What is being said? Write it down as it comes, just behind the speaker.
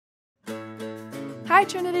Hi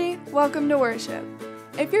Trinity, welcome to worship.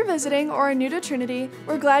 If you're visiting or are new to Trinity,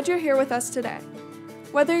 we're glad you're here with us today.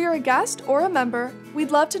 Whether you're a guest or a member, we'd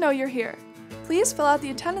love to know you're here. Please fill out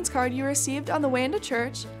the attendance card you received on the way into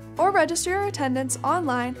church or register your attendance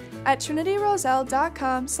online at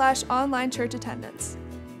trinityroselle.com/online church attendance.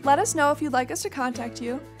 Let us know if you'd like us to contact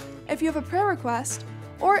you, if you have a prayer request,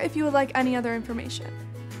 or if you would like any other information.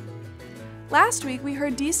 Last week, we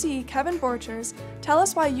heard DC Kevin Borchers tell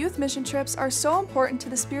us why youth mission trips are so important to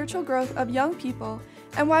the spiritual growth of young people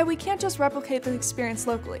and why we can't just replicate the experience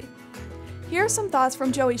locally. Here are some thoughts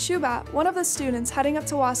from Joey Schubat, one of the students heading up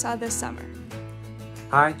to Wausau this summer.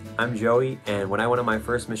 Hi, I'm Joey, and when I went on my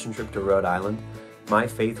first mission trip to Rhode Island, my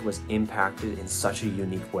faith was impacted in such a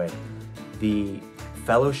unique way. The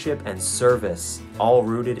fellowship and service, all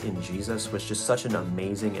rooted in Jesus, was just such an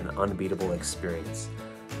amazing and unbeatable experience.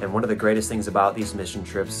 And one of the greatest things about these mission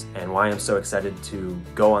trips, and why I'm so excited to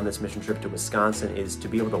go on this mission trip to Wisconsin, is to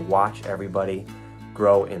be able to watch everybody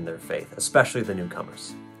grow in their faith, especially the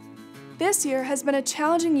newcomers. This year has been a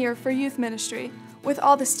challenging year for youth ministry, with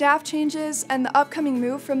all the staff changes and the upcoming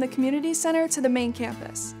move from the community center to the main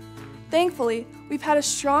campus. Thankfully, we've had a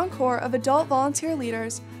strong core of adult volunteer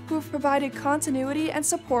leaders who have provided continuity and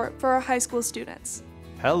support for our high school students.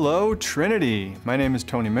 Hello, Trinity. My name is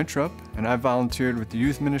Tony Mitrup, and I've volunteered with the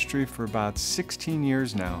youth ministry for about 16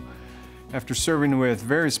 years now. After serving with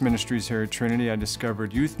various ministries here at Trinity, I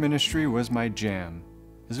discovered youth ministry was my jam.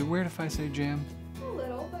 Is it weird if I say jam? A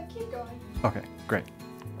little, but keep going. Okay, great.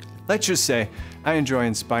 Let's just say I enjoy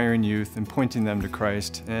inspiring youth and pointing them to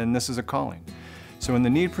Christ, and this is a calling. So when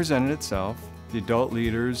the need presented itself, the adult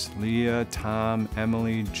leaders, Leah, Tom,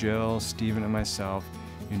 Emily, Jill, Stephen, and myself,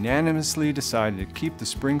 unanimously decided to keep the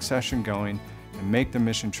spring session going and make the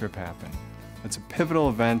mission trip happen. It's a pivotal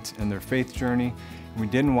event in their faith journey, and we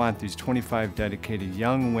didn't want these 25 dedicated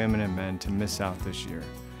young women and men to miss out this year.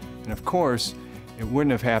 And of course, it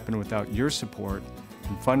wouldn't have happened without your support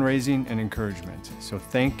in fundraising and encouragement. So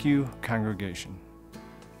thank you, congregation.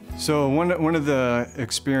 So one of the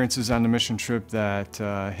experiences on the mission trip that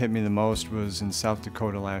hit me the most was in South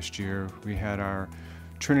Dakota last year. We had our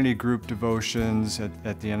Trinity group devotions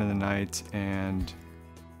at the end of the night, and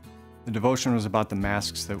the devotion was about the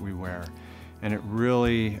masks that we wear. And it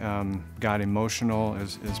really got emotional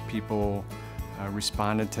as people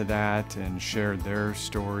responded to that and shared their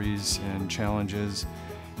stories and challenges.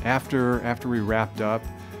 After we wrapped up,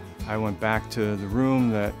 I went back to the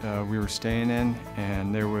room that we were staying in,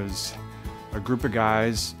 and there was a group of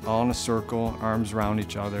guys all in a circle, arms around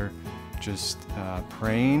each other, just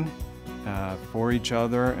praying for each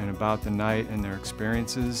other and about the night and their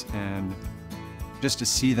experiences. And just to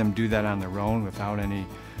see them do that on their own without any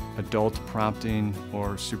adult prompting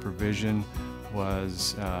or supervision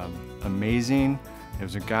was amazing. It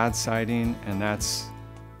was a God sighting, and that's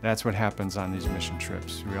what happens on these mission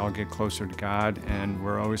trips. We all get closer to God, and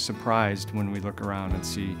we're always surprised when we look around and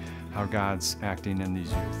see how God's acting in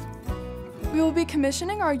these youth. We will be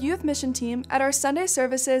commissioning our youth mission team at our Sunday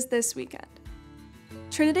services this weekend.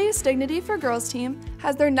 Trinity's Dignity for Girls team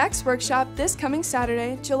has their next workshop this coming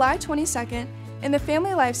Saturday, July 22nd, in the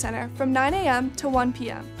Family Life Center from 9 a.m. to 1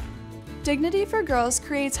 p.m. Dignity for Girls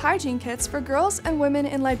creates hygiene kits for girls and women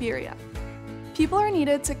in Liberia. People are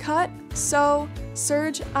needed to cut, sew,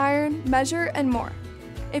 serge, iron, measure, and more.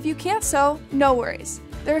 If you can't sew, no worries.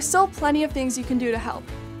 There are still plenty of things you can do to help.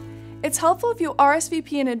 It's helpful if you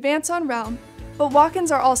RSVP in advance on Realm, but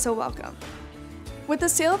walk-ins are also welcome. With the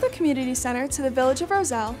sale of the community center to the village of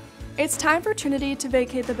Roselle, it's time for Trinity to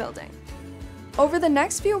vacate the building. Over the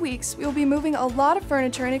next few weeks, we will be moving a lot of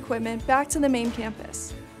furniture and equipment back to the main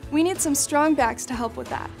campus. We need some strong backs to help with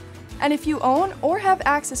that. And if you own or have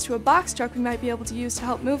access to a box truck we might be able to use to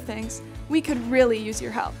help move things, we could really use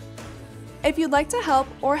your help. If you'd like to help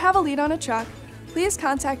or have a lead on a truck, please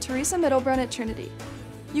contact Teresa Middlebrun at Trinity.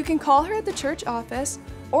 You can call her at the church office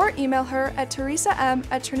or email her at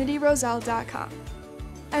teresam@trinityroselle.com.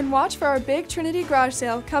 And watch for our big Trinity garage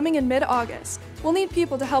sale coming in mid-August. We'll need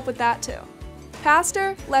people to help with that too.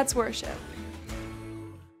 Pastor, let's worship.